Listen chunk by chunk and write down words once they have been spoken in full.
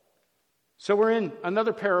So we're in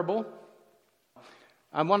another parable.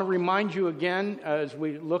 I want to remind you again as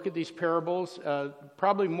we look at these parables,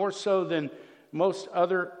 probably more so than most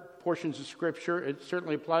other portions of Scripture. It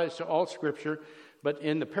certainly applies to all Scripture, but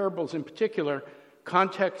in the parables in particular,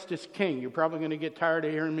 context is king. You're probably going to get tired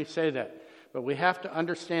of hearing me say that. But we have to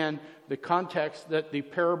understand the context that the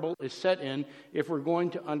parable is set in if we're going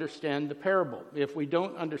to understand the parable. If we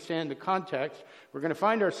don't understand the context, we're going to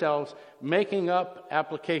find ourselves making up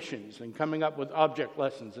applications and coming up with object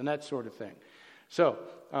lessons and that sort of thing. So,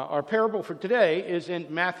 our parable for today is in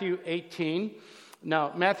Matthew 18.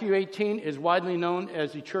 Now, Matthew 18 is widely known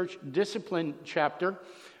as the church discipline chapter,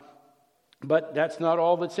 but that's not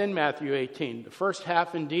all that's in Matthew 18. The first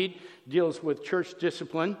half, indeed, deals with church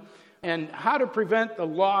discipline and how to prevent the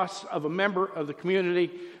loss of a member of the community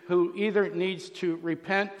who either needs to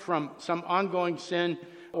repent from some ongoing sin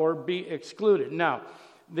or be excluded. Now,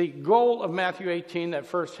 the goal of Matthew 18, that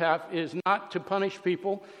first half, is not to punish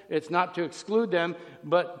people, it's not to exclude them,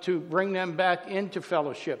 but to bring them back into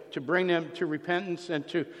fellowship, to bring them to repentance and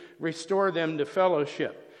to restore them to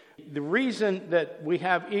fellowship. The reason that we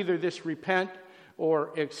have either this repent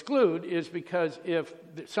or exclude is because if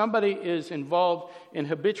somebody is involved in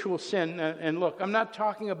habitual sin, and look, I'm not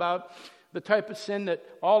talking about the type of sin that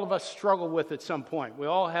all of us struggle with at some point. We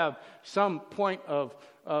all have some point of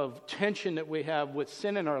tension that we have with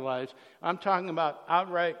sin in our lives. I'm talking about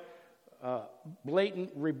outright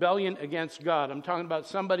blatant rebellion against God. I'm talking about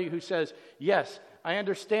somebody who says, yes, I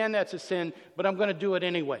understand that's a sin, but I'm going to do it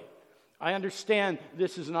anyway. I understand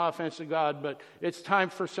this is an offense to God, but it's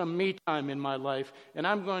time for some me time in my life, and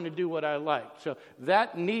I'm going to do what I like. So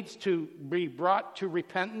that needs to be brought to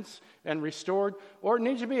repentance and restored, or it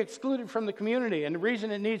needs to be excluded from the community. And the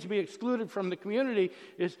reason it needs to be excluded from the community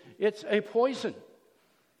is it's a poison.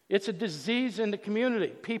 It's a disease in the community.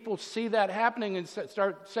 People see that happening and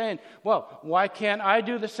start saying, well, why can't I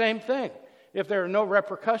do the same thing? If there are no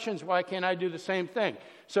repercussions, why can't I do the same thing?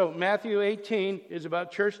 So Matthew 18 is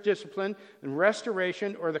about church discipline and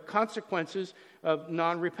restoration, or the consequences of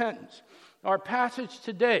non-repentance. Our passage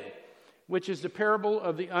today, which is the parable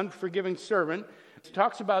of the unforgiving servant,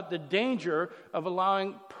 talks about the danger of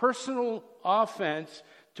allowing personal offense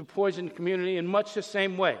to poison the community in much the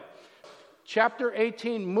same way. Chapter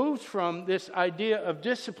 18 moves from this idea of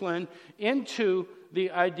discipline into the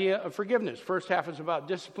idea of forgiveness. First half is about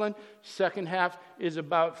discipline. Second half is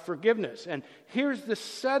about forgiveness. And here's the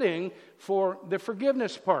setting for the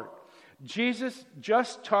forgiveness part. Jesus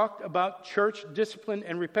just talked about church discipline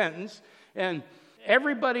and repentance. And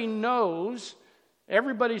everybody knows,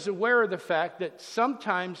 everybody's aware of the fact that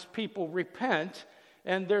sometimes people repent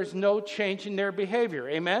and there's no change in their behavior.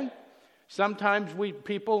 Amen? Sometimes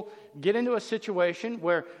people get into a situation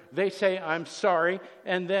where they say, I'm sorry,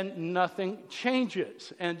 and then nothing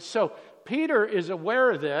changes. And so Peter is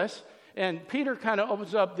aware of this, and Peter kind of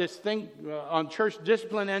opens up this thing on church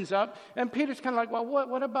discipline ends up, and Peter's kind of like, well,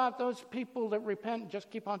 what about those people that repent and just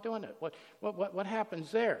keep on doing it? What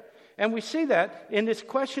happens there? And we see that in this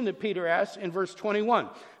question that Peter asks in verse 21.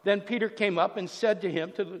 Then Peter came up and said to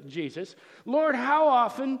him, to Jesus, Lord, how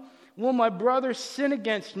often will my brother sin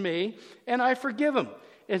against me and I forgive him?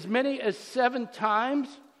 As many as 7 times?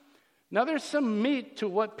 Now there's some meat to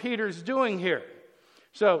what Peter's doing here.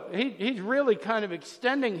 So he's really kind of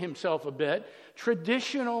extending himself a bit.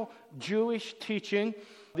 Traditional Jewish teaching,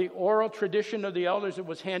 the oral tradition of the elders that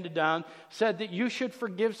was handed down, said that you should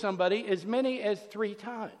forgive somebody as many as 3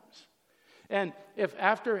 times. And if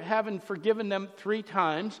after having forgiven them 3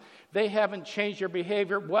 times, they haven't changed their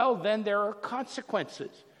behavior, well, then there are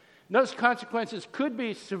consequences. And those consequences could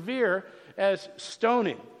be severe as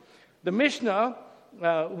stoning. The Mishnah,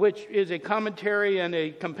 which is a commentary and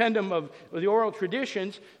a compendium of the oral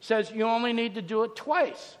traditions, says you only need to do it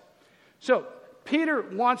twice. So Peter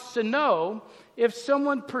wants to know if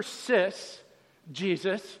someone persists,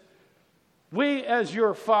 Jesus, we as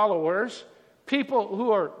your followers, people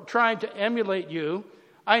who are trying to emulate you,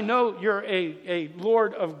 I know you're a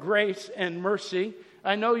Lord of grace and mercy.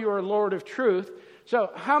 I know you're a Lord of truth.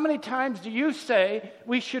 So how many times do you say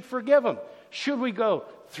we should forgive them? Should we go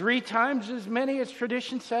 3 times as many as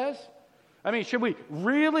tradition says? I mean, should we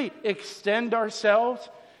really extend ourselves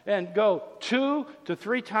and go 2 to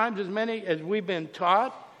 3 times as many as we've been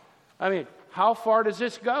taught? I mean, how far does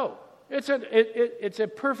this go? It's a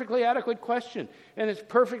perfectly adequate question, and it's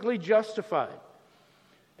perfectly justified.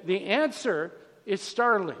 The answer is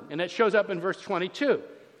startling, and it shows up in verse 22.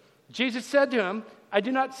 Jesus said to him, I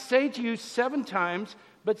do not say to you 7 times,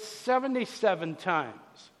 but 77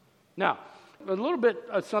 times. Now, a little bit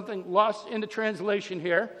of something lost in the translation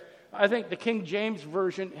here. I think the King James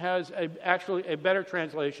Version has actually a better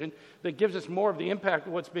translation that gives us more of the impact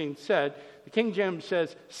of what's being said. The King James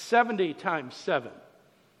says 70 times 7.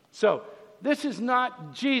 So this is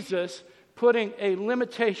not Jesus putting a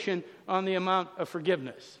limitation on the amount of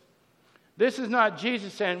forgiveness. This is not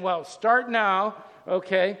Jesus saying, well, start now,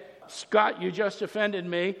 okay, Scott, you just offended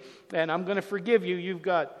me, and I'm going to forgive you. You've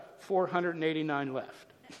got 489 left.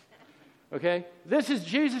 Okay? This is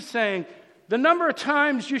Jesus saying, the number of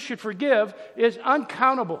times you should forgive is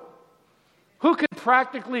uncountable. Who can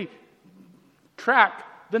practically track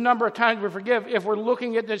the number of times we forgive if we're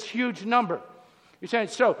looking at this huge number? You're saying,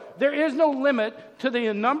 so there is no limit to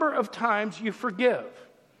the number of times you forgive.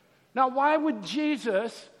 Now, why would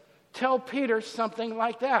Jesus tell Peter something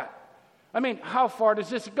like that? I mean, how far does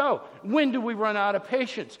this go? When do we run out of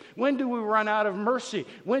patience? When do we run out of mercy?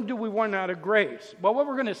 When do we run out of grace? Well, what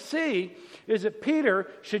we're going to see is that Peter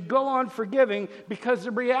should go on forgiving because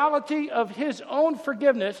the reality of his own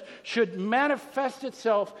forgiveness should manifest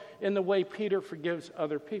itself in the way Peter forgives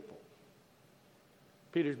other people.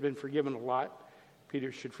 Peter's been forgiven a lot.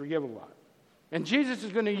 Peter should forgive a lot. And Jesus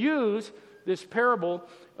is going to use this parable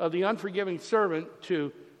of the unforgiving servant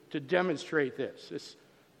to demonstrate this. This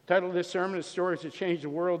title of this sermon is Stories That Change the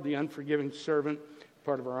World, the Unforgiving Servant,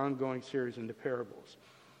 part of our ongoing series into parables.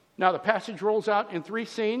 Now, the passage rolls out in 3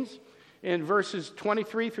 scenes. In verses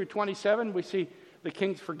 23 through 27, we see the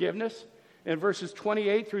king's forgiveness. In verses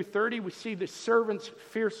 28 through 30, we see the servant's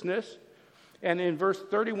fierceness. And in verse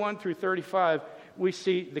 31 through 35, we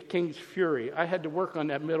see the king's fury. I had to work on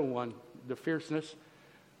that middle one, the fierceness,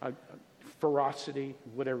 ferocity,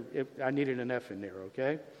 whatever. I needed an F in there,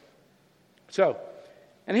 okay? So,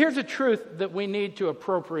 and here's a truth that we need to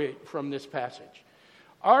appropriate from this passage.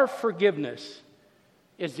 Our forgiveness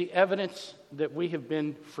is the evidence that we have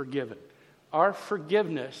been forgiven. Our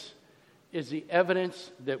forgiveness is the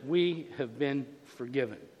evidence that we have been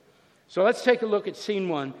forgiven. So let's take a look at scene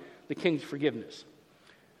 1, the king's forgiveness.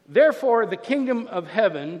 Therefore, the kingdom of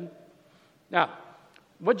heaven... Now,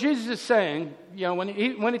 what Jesus is saying, when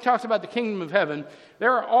he talks about the kingdom of heaven,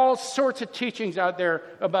 there are all sorts of teachings out there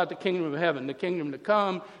about the kingdom of heaven, the kingdom to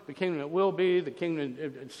come, the kingdom that will be, the kingdom,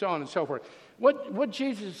 and so on and so forth. What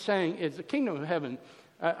Jesus is saying is the kingdom of heaven,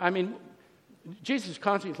 Jesus is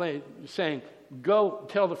constantly saying, go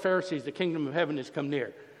tell the Pharisees the kingdom of heaven has come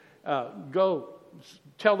near. Go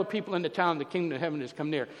tell the people in the town the kingdom of heaven has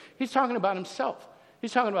come near. He's talking about himself.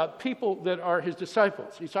 He's talking about people that are his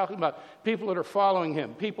disciples. He's talking about people that are following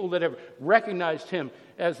him, people that have recognized him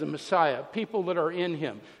as the Messiah, people that are in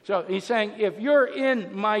him. So he's saying, if you're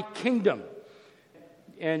in my kingdom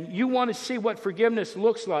and you want to see what forgiveness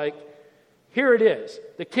looks like, here it is.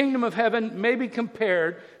 The kingdom of heaven may be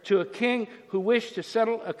compared to a king who wished to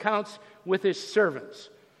settle accounts with his servants.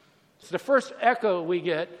 It's the first echo we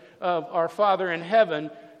get of our Father in heaven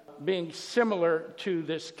being similar to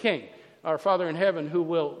this king. Our Father in heaven who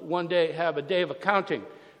will one day have a day of accounting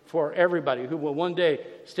for everybody, who will one day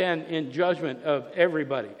stand in judgment of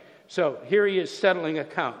everybody. So here he is settling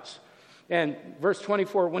accounts. And verse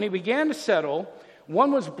 24, when he began to settle,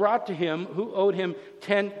 one was brought to him who owed him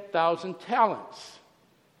 10,000 talents.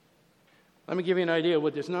 Let me give you an idea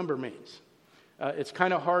what this number means. It's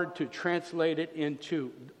kind of hard to translate it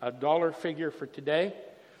into a dollar figure for today,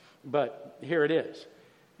 but here it is.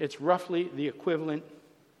 It's roughly the equivalent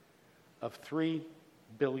of $3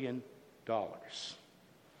 billion.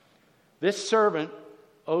 This servant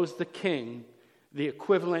owes the king the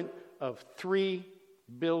equivalent of $3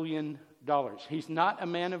 billion. He's not a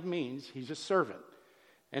man of means, he's a servant.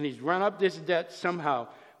 And he's run up this debt somehow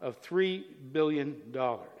of $3 billion.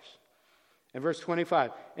 And verse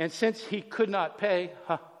 25, and since he could not pay,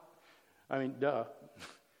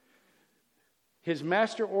 his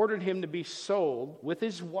master ordered him to be sold with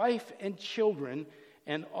his wife and children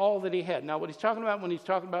and all that he had. Now, what he's talking about when he's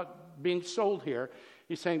talking about being sold here,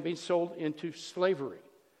 he's saying being sold into slavery.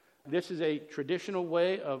 This is a traditional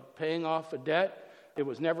way of paying off a debt. It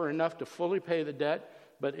was never enough to fully pay the debt,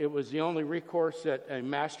 but it was the only recourse that a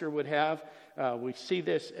master would have. We see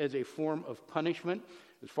this as a form of punishment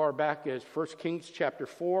as far back as 1 Kings chapter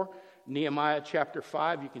 4, Nehemiah chapter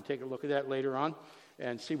 5. You can take a look at that later on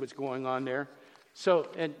and see what's going on there. So,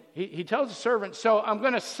 and he tells the servant, so I'm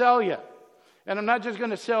going to sell you. And I'm not just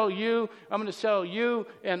going to sell you, I'm going to sell you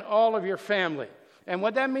and all of your family. And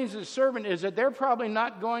what that means to the servant is that they're probably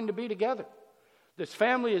not going to be together. This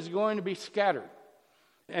family is going to be scattered.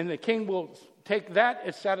 And the king will take that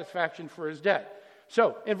as satisfaction for his debt.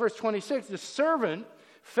 So, in verse 26, the servant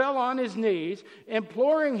fell on his knees,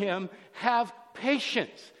 imploring him, have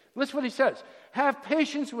patience. Listen what he says. Have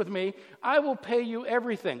patience with me, I will pay you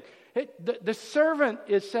everything. The servant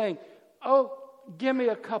is saying, oh, give me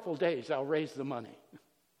a couple days, I'll raise the money.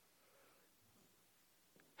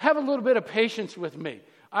 Have a little bit of patience with me.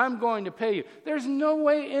 I'm going to pay you. There's no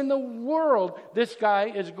way in the world this guy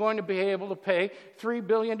is going to be able to pay $3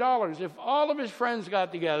 billion. If all of his friends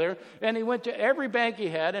got together and he went to every bank he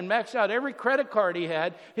had and maxed out every credit card he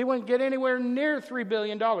had, he wouldn't get anywhere near $3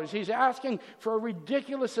 billion. He's asking for a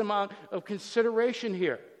ridiculous amount of consideration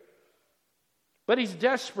here. But he's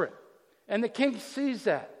desperate. And the king sees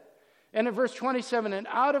that. And in verse 27, and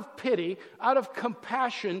out of pity, out of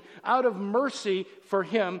compassion, out of mercy for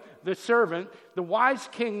him, the servant, the wise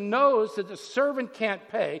king knows that the servant can't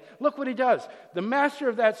pay. Look what he does. The master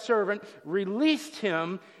of that servant released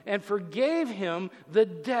him and forgave him the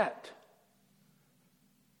debt.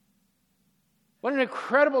 What an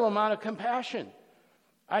incredible amount of compassion.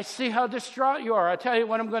 I see how distraught you are. I tell you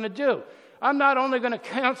what I'm going to do. I'm not only going to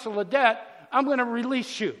cancel the debt, I'm going to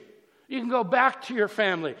release you. You can go back to your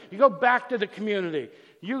family. You go back to the community.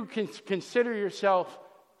 You can consider yourself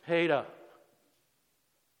paid up.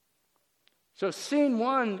 So scene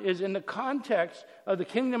one is in the context of the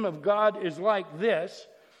kingdom of God is like this.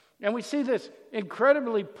 And we see this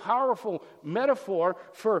incredibly powerful metaphor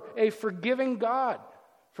for a forgiving God,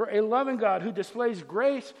 for a loving God who displays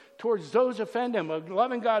grace towards those who offend him, a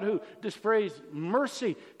loving God who displays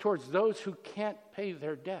mercy towards those who can't pay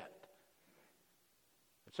their debt.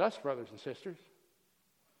 It's us, brothers and sisters.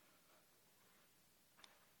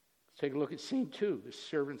 Let's take a look at scene two, the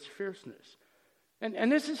servant's fierceness. And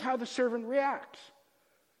this is how the servant reacts.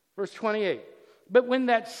 Verse 28. But when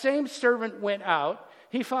that same servant went out,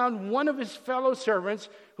 he found one of his fellow servants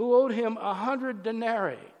who owed him 100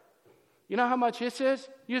 denarii. You know how much this is?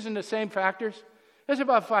 Using the same factors. It's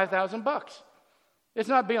about $5,000. It's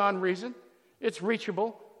not beyond reason. It's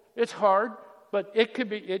reachable. It's hard, but it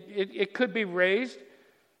could be raised.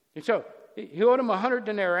 And so he owed him 100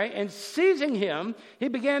 denarii, and seizing him, he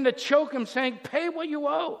began to choke him, saying, pay what you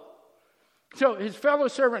owe. So his fellow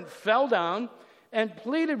servant fell down and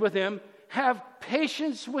pleaded with him, have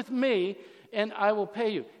patience with me, and I will pay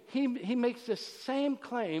you. He makes the same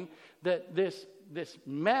claim that this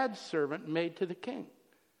mad servant made to the king.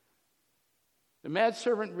 The mad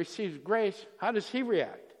servant receives grace. How does he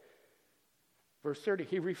react? Verse 30,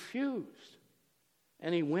 he refused,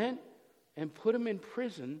 and he went and put him in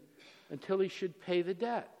prison until he should pay the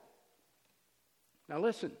debt. Now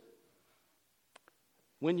listen,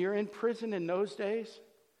 when you're in prison in those days,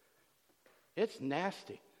 it's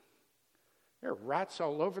nasty. There are rats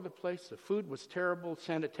all over the place. The food was terrible.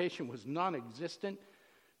 Sanitation was non-existent.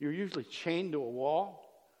 You're usually chained to a wall.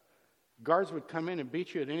 Guards would come in and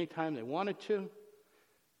beat you at any time they wanted to.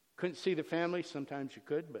 Couldn't see the family. Sometimes you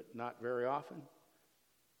could, but not very often.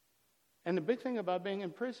 And the big thing about being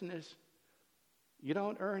in prison is you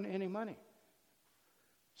don't earn any money.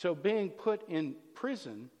 So being put in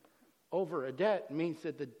prison over a debt means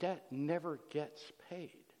that the debt never gets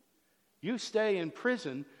paid. You stay in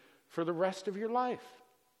prison for the rest of your life.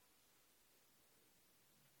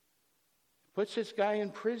 Puts this guy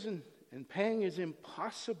in prison, and paying is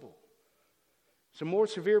impossible. It's a more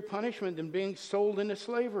severe punishment than being sold into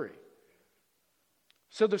slavery.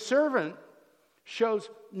 So the servant shows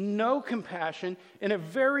no compassion in a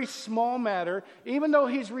very small matter, even though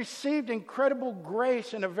he's received incredible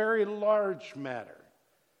grace in a very large matter.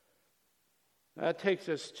 That takes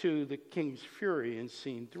us to the king's fury in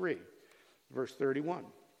scene 3, verse 31.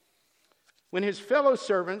 When his fellow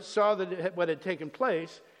servants saw what had taken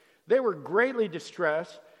place, they were greatly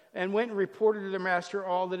distressed and went and reported to their master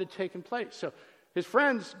all that had taken place. So his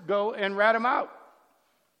friends go and rat him out.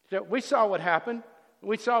 So we saw what happened.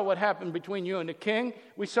 We saw what happened between you and the king.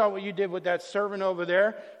 We saw what you did with that servant over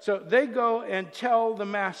there. So they go and tell the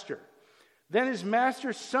master. Then his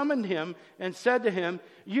master summoned him and said to him,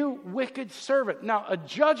 you wicked servant. Now a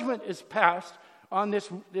judgment is passed on this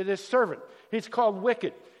servant. He's called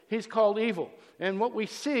wicked. He's called evil. And what we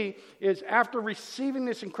see is after receiving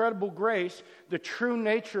this incredible grace, the true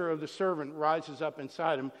nature of the servant rises up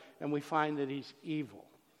inside him, and we find that he's evil.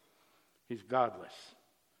 He's godless.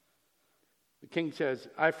 The king says,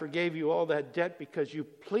 I forgave you all that debt because you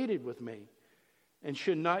pleaded with me. And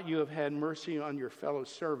should not you have had mercy on your fellow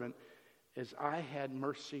servant as I had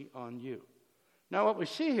mercy on you? Now what we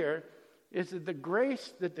see here is that the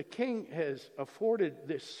grace that the king has afforded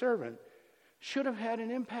this servant should have had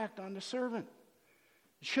an impact on the servant.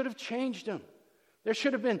 It should have changed him. There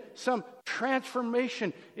should have been some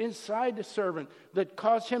transformation inside the servant that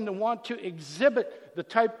caused him to want to exhibit the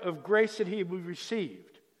type of grace that he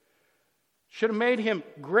received. Should have made him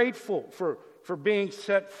grateful for being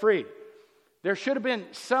set free. There should have been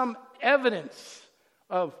some evidence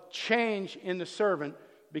of change in the servant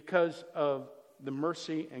because of the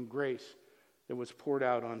mercy and grace that was poured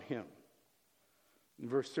out on him. In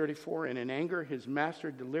verse 34, and in anger his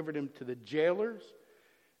master delivered him to the jailers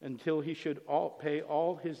until he should pay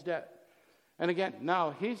all his debt. And again,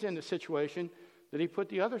 now he's in the situation that he put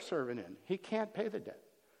the other servant in. He can't pay the debt.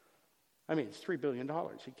 I mean, it's $3 billion.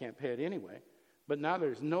 He can't pay it anyway. But now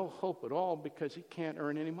there's no hope at all because he can't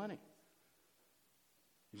earn any money.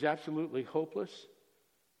 He's absolutely hopeless.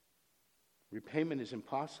 Repayment is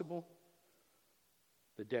impossible.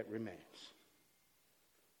 The debt remains.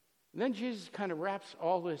 And then Jesus kind of wraps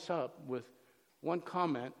all this up with one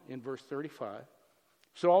comment in verse 35.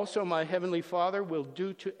 So also my heavenly Father will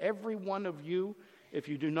do to every one of you if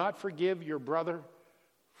you do not forgive your brother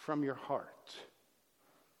from your heart.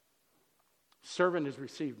 Servant has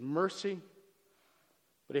received mercy,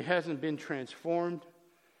 but he hasn't been transformed.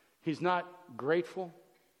 He's not grateful,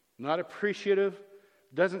 not appreciative,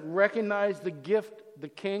 doesn't recognize the gift the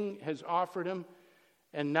king has offered him,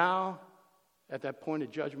 and now, at that point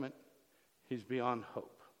of judgment, he's beyond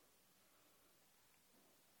hope.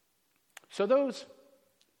 So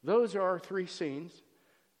those are our three scenes.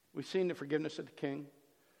 We've seen the forgiveness of the king.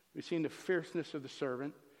 We've seen the fierceness of the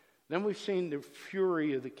servant. Then we've seen the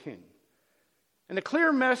fury of the king. And the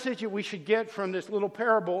clear message that we should get from this little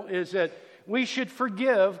parable is that we should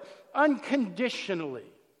forgive unconditionally.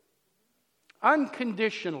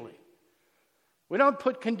 Unconditionally. We don't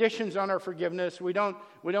put conditions on our forgiveness. We don't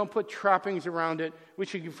put trappings around it. We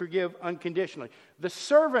should forgive unconditionally. The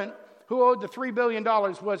servant who owed the $3 billion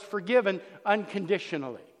was forgiven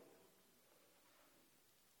unconditionally.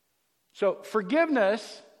 So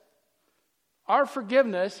forgiveness, our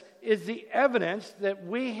forgiveness, is the evidence that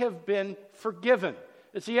we have been forgiven.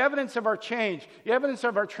 It's the evidence of our change, the evidence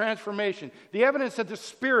of our transformation, the evidence that the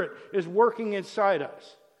Spirit is working inside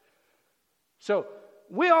us. So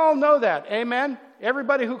we all know that, amen?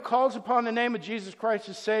 Everybody who calls upon the name of Jesus Christ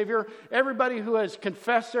as Savior, everybody who has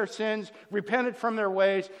confessed their sins, repented from their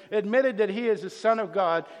ways, admitted that He is the Son of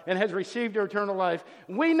God, and has received eternal life,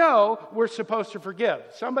 we know we're supposed to forgive.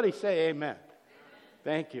 Somebody say amen.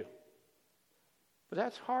 Thank you. But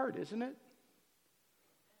that's hard, isn't it?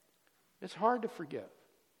 It's hard to forgive.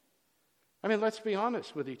 I mean, let's be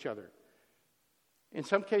honest with each other. In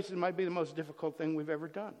some cases, it might be the most difficult thing we've ever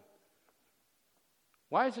done.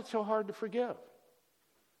 Why is it so hard to forgive?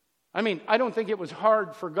 I mean, I don't think it was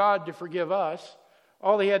hard for God to forgive us.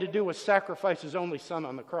 All He had to do was sacrifice His only Son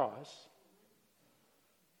on the cross.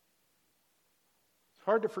 It's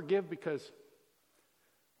hard to forgive because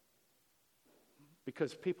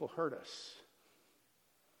people hurt us.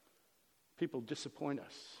 People disappoint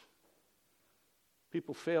us.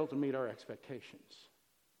 People fail to meet our expectations.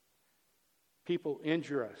 People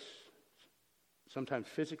injure us, sometimes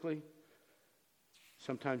physically.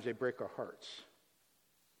 Sometimes they break our hearts.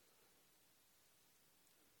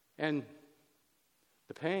 And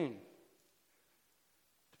the pain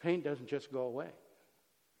doesn't just go away.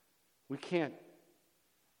 We can't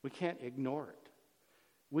ignore it.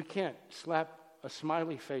 We can't slap a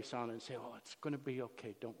smiley face on it and say, oh, it's going to be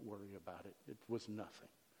okay. Don't worry about it. It was nothing.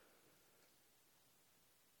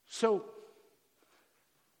 So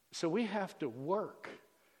we have to work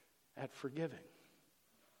at forgiving.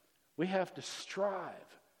 We have to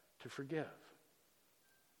strive to forgive.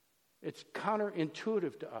 It's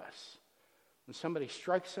counterintuitive to us. When somebody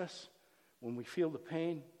strikes us, when we feel the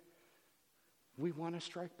pain, we want to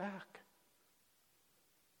strike back.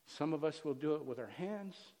 Some of us will do it with our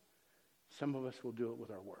hands. Some of us will do it with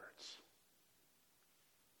our words.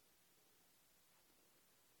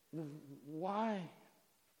 Why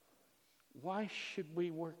should we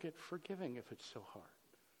work at forgiving if it's so hard?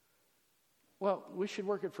 Well, we should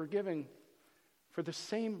work at forgiving for the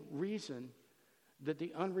same reason that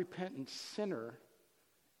the unrepentant sinner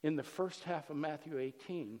in the first half of Matthew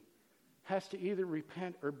 18 has to either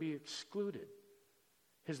repent or be excluded.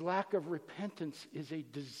 His lack of repentance is a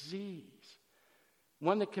disease,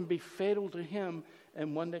 one that can be fatal to him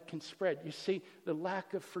and one that can spread. You see, the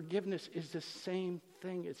lack of forgiveness is the same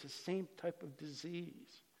thing. It's the same type of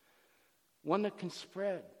disease, one that can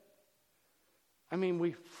spread. I mean,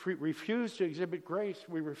 we refuse to exhibit grace.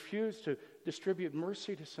 We refuse to distribute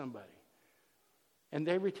mercy to somebody. And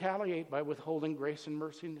they retaliate by withholding grace and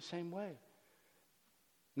mercy in the same way.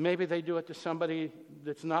 Maybe they do it to somebody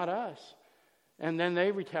that's not us, and then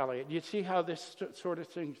they retaliate. You see how this sort of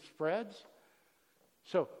thing spreads?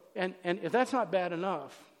 So, and if that's not bad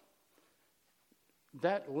enough,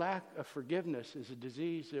 that lack of forgiveness is a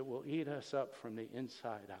disease that will eat us up from the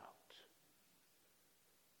inside out.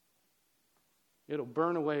 It'll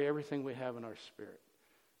burn away everything we have in our spirit.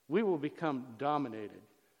 we will become dominated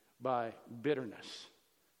by bitterness,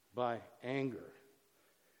 by anger.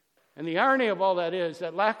 And the irony of all that is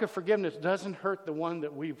that lack of forgiveness doesn't hurt the one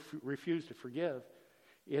that we refuse to forgive.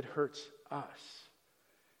 It hurts us.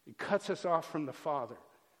 It cuts us off from the Father.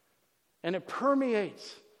 And it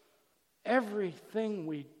permeates everything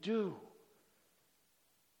we do.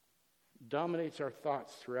 It dominates our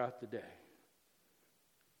thoughts throughout the day.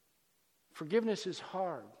 Forgiveness is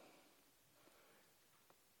hard.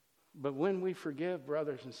 But when we forgive,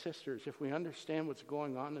 brothers and sisters, if we understand what's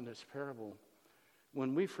going on in this parable,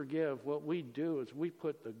 when we forgive, what we do is we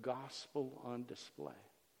put the gospel on display.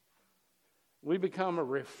 We become a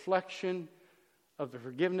reflection of the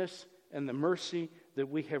forgiveness and the mercy that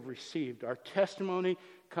we have received. Our testimony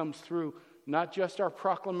comes through not just our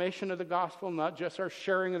proclamation of the gospel, not just our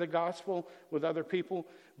sharing of the gospel with other people,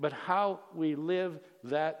 but how we live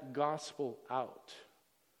that gospel out.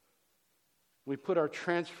 We put our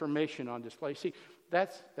transformation on display. See,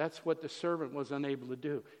 that's what the servant was unable to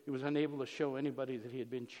do. He was unable to show anybody that he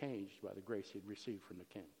had been changed by the grace he had received from the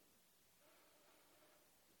king.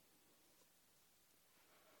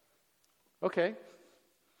 Okay.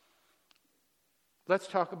 Let's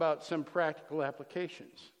talk about some practical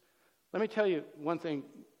applications. Let me tell you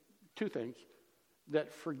two things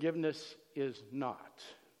that forgiveness is not,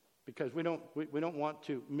 because we don't want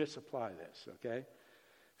to misapply this, okay?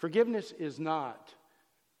 Forgiveness is not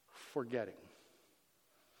forgetting.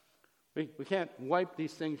 We can't wipe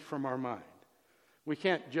these things from our mind. We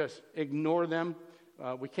can't just ignore them.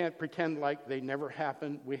 We can't pretend like they never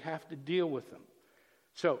happened. We have to deal with them.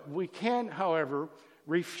 So we can, however,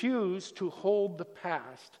 refuse to hold the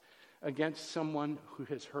past against someone who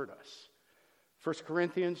has hurt us. 1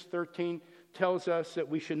 Corinthians 13 tells us that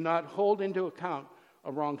we should not hold into account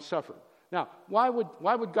a wrong suffered. Now, why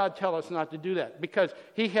would God tell us not to do that? Because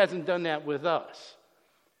he hasn't done that with us.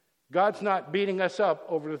 God's not beating us up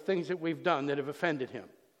over the things that we've done that have offended him.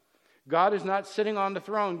 God is not sitting on the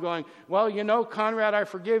throne going, well, you know, Conrad, I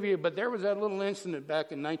forgive you, but there was that little incident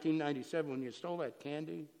back in 1997 when you stole that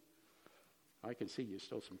candy. I can see you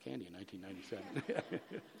stole some candy in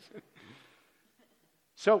 1997.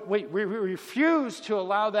 So we refuse to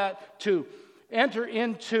allow that to enter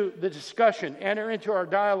into the discussion, enter into our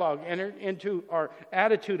dialogue, enter into our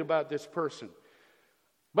attitude about this person.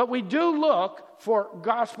 But we do look for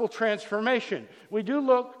gospel transformation. We do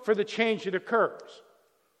look for the change that occurs.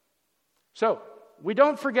 So we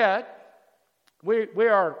don't forget. We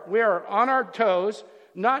are on our toes,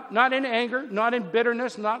 not in anger, not in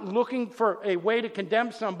bitterness, not looking for a way to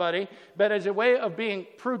condemn somebody, but as a way of being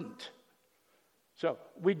prudent. So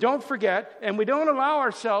we don't forget, and we don't allow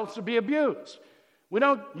ourselves to be abused. We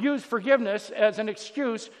don't use forgiveness as an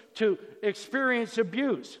excuse to experience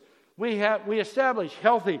abuse. We establish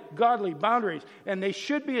healthy, godly boundaries, and they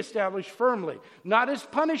should be established firmly, not as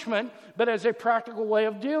punishment, but as a practical way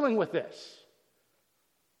of dealing with this.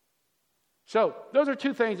 So, those are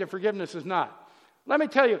two things that forgiveness is not. Let me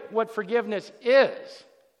tell you what forgiveness is.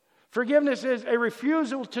 Forgiveness is a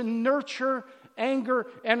refusal to nurture anger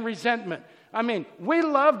and resentment. I mean, we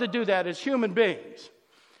love to do that as human beings.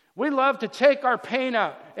 We love to take our pain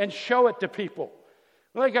out and show it to people.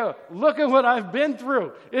 Like, look at what I've been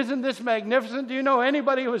through. Isn't this magnificent? Do you know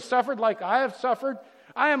anybody who has suffered like I have suffered?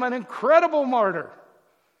 I am an incredible martyr.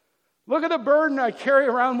 Look at the burden I carry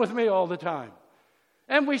around with me all the time.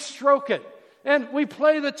 And we stroke it. And we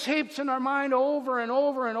play the tapes in our mind over and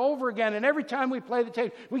over and over again. And every time we play the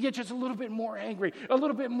tape, we get just a little bit more angry, a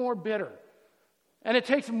little bit more bitter. And it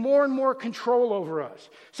takes more and more control over us.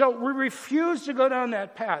 So we refuse to go down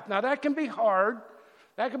that path. Now, that can be hard.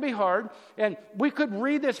 That can be hard. And we could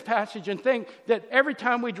read this passage and think that every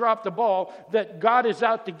time we drop the ball, that God is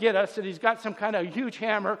out to get us, that he's got some kind of huge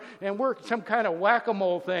hammer, and we're some kind of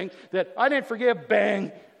whack-a-mole thing, that I didn't forgive,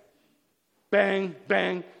 bang, bang,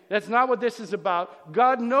 bang. That's not what this is about.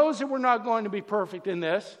 God knows that we're not going to be perfect in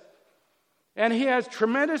this. And he has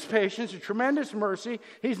tremendous patience and tremendous mercy.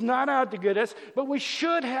 He's not out to get us, but we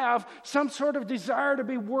should have some sort of desire to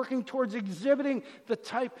be working towards exhibiting the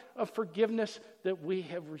type of forgiveness that we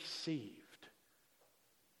have received.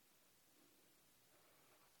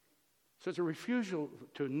 So it's a refusal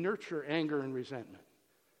to nurture anger and resentment.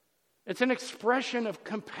 It's an expression of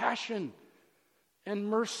compassion and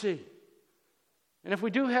mercy. And if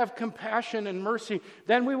we do have compassion and mercy,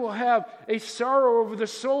 then we will have a sorrow over the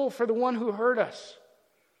soul for the one who hurt us.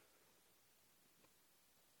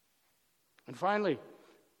 And finally,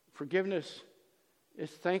 forgiveness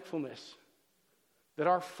is thankfulness that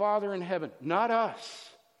our Father in heaven, not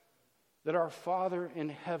us, that our Father in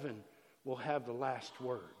heaven will have the last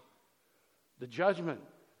word. The judgment,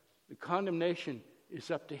 the condemnation is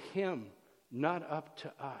up to Him, not up to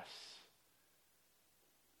us.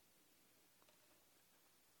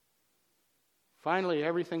 Finally,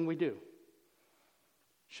 everything we do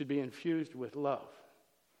should be infused with love,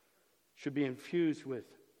 should be infused with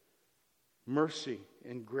mercy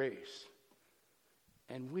and grace,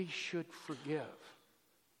 and we should forgive.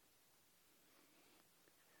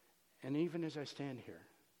 And even as I stand here,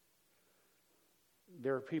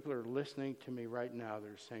 there are people who are listening to me right now that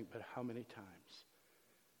are saying, but how many times?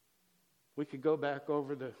 We could go back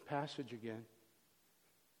over the passage again.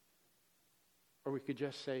 Or we could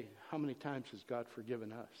just say, how many times has God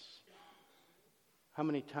forgiven us? How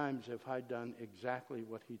many times have I done exactly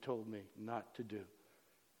what He told me not to do?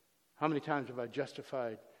 How many times have I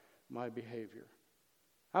justified my behavior?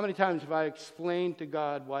 How many times have I explained to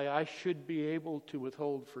God why I should be able to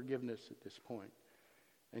withhold forgiveness at this point?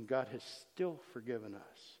 And God has still forgiven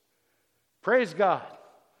us. Praise God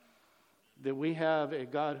that we have a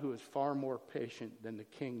God who is far more patient than the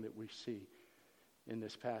king that we see in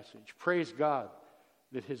this passage. Praise God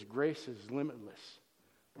that His grace is limitless,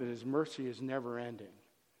 that His mercy is never ending.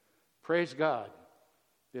 Praise God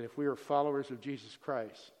that if we are followers of Jesus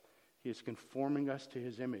Christ, He is conforming us to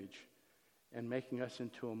His image and making us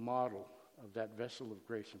into a model of that vessel of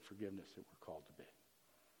grace and forgiveness that we're called to be.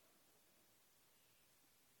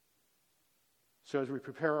 So as we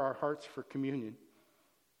prepare our hearts for communion,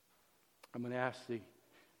 I'm going to ask the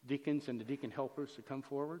deacons and the deacon helpers to come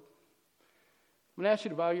forward. I'm going to ask you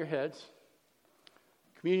to bow your heads.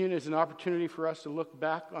 Communion is an opportunity for us to look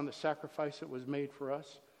back on the sacrifice that was made for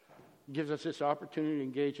us. It gives us this opportunity to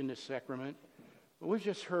engage in this sacrament. But we've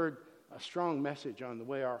just heard a strong message on the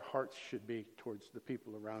way our hearts should be towards the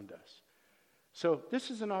people around us. So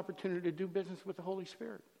this is an opportunity to do business with the Holy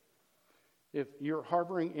Spirit. If you're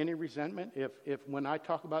harboring any resentment, if when I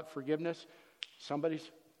talk about forgiveness,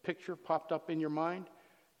 somebody's picture popped up in your mind,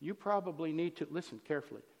 you probably need to listen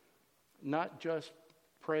carefully. Not just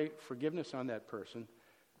pray forgiveness on that person,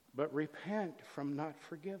 but repent from not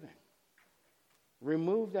forgiving.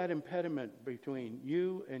 Remove that impediment between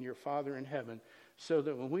you and your Father in heaven so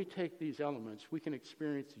that when we take these elements, we can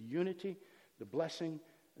experience the unity, the blessing,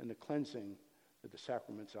 and the cleansing that the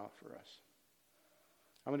sacraments offer us.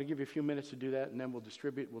 I'm going to give you a few minutes to do that, and then we'll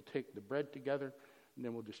distribute. We'll take the bread together, and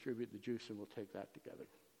then we'll distribute the juice, and we'll take that together.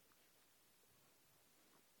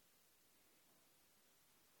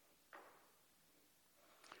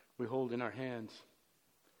 We hold in our hands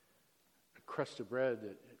a crust of bread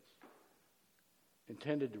that is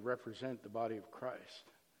intended to represent the body of Christ.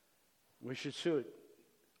 We should see it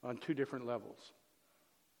on two different levels.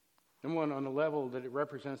 Number one, on the level that it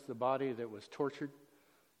represents the body that was tortured,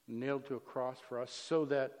 nailed to a cross for us, so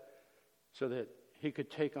that He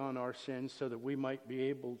could take on our sins, so that we might be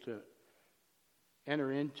able to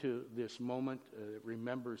enter into this moment that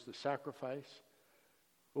remembers the sacrifice.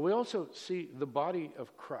 But we also see the body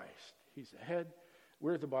of Christ. He's the head,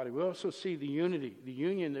 we're the body. We also see the unity, the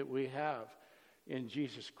union that we have in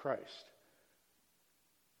Jesus Christ.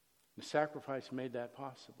 The sacrifice made that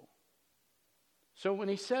possible. So when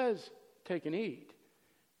He says, take and eat,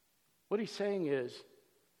 what He's saying is,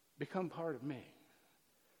 become part of me.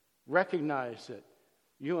 Recognize that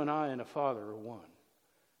you and I and the Father are one.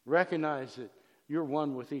 Recognize that you're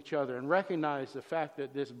one with each other. And recognize the fact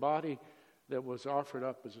that this body that was offered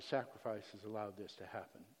up as a sacrifice has allowed this to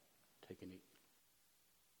happen. Take and eat.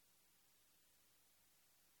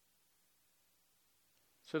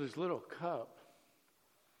 So this little cup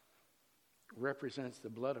represents the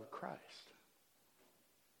blood of Christ.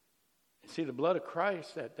 You see, the blood of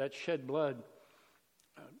Christ, that shed blood,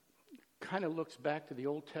 kind of looks back to the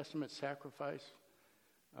Old Testament sacrifice.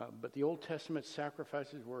 But the Old Testament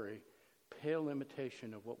sacrifices were a pale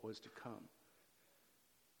imitation of what was to come.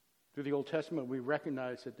 Through the Old Testament, we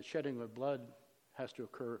recognize that the shedding of blood has to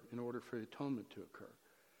occur in order for the atonement to occur.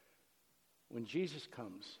 When Jesus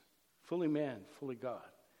comes, fully man, fully God,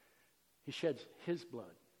 He sheds His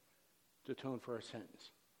blood to atone for our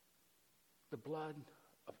sins. The blood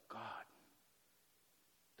of God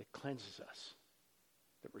that cleanses us,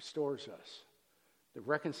 that restores us, that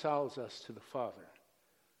reconciles us to the Father.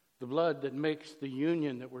 The blood that makes the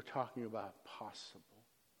union that we're talking about possible.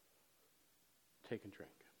 Take and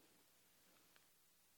drink.